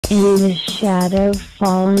In the shadow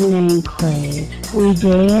fallen enclave, we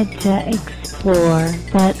dared to explore,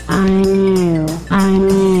 but I knew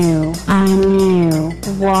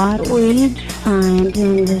what we'd find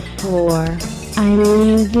in the floor. I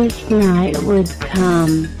knew this night would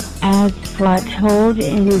come, as foretold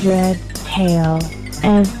in Dread's tale,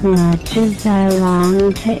 as much as I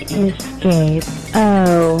longed to escape.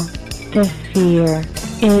 Oh, the fear,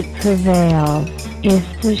 it prevails.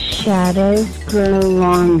 If the shadows grow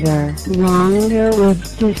longer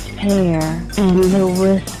with despair, and the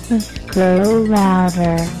whispers grow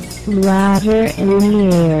louder in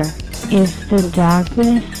the air, if the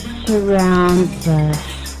darkness surrounds us,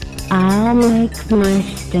 I'll make my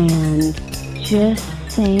stand. Just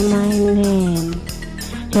say my name,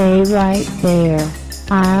 stay right there.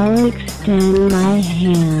 I'll extend my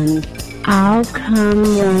hand, I'll come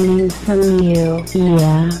running from you.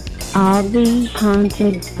 Yeah, I'll be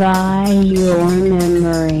haunted by your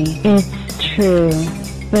memory. It's true,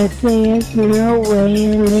 but there's no way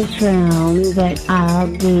in this realm that I'll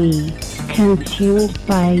be consumed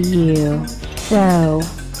by you. So,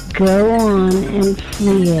 go on and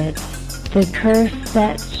flee it, the curse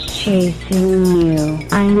that's chasing you.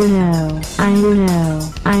 I know,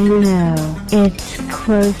 it's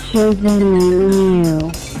closer than you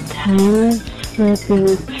knew. Time is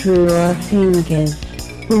slipping through our fingers,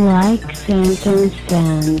 like phantom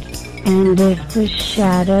sand, and if the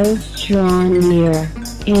shadows draw near,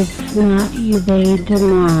 it's not you they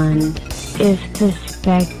demand. If the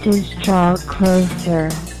specters draw closer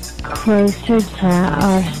to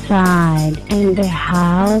our side, and the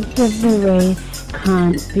howls of the wraiths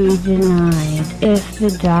can't be denied. If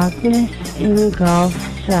the darkness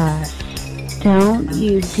engulfs us, don't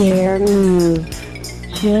you dare move,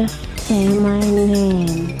 just say my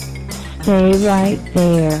name. Stay right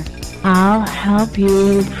there, I'll help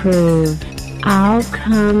you improve. I'll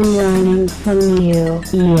come running from you.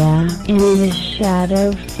 Yeah, in the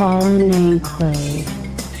shadow fallen enclave,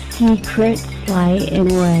 secrets lie in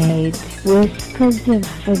wait, whispers of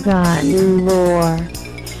forgotten lore,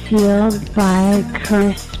 sealed by a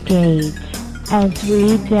cursed gate. As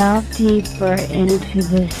we delve deeper into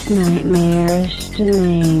this nightmarish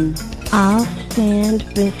domain, I'll stand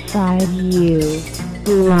beside you,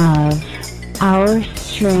 love. Our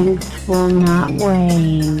strength will not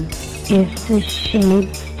wane. If the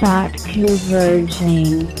shades start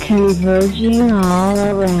converging all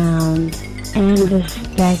around, and the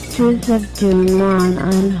specters of doom on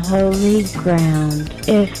unholy ground.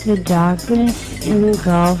 If the darkness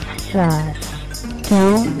engulfs us,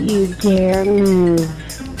 don't you dare move,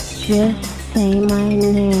 just say my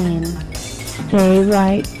name. Stay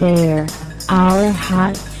right there, our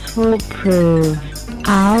hearts will prove.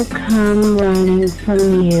 I'll come running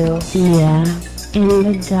from you. Yeah, in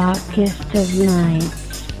the darkest of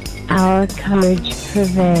nights, our courage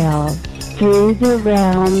prevails. Through the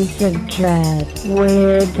realms of dread,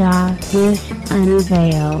 where darkness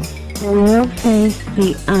unveils, we'll face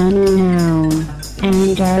the unknown,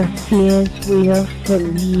 and our fears we'll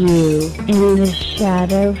subdue. In the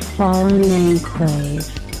shadow fallen enclave,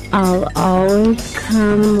 I'll always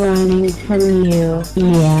come running from you.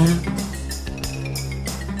 Yeah.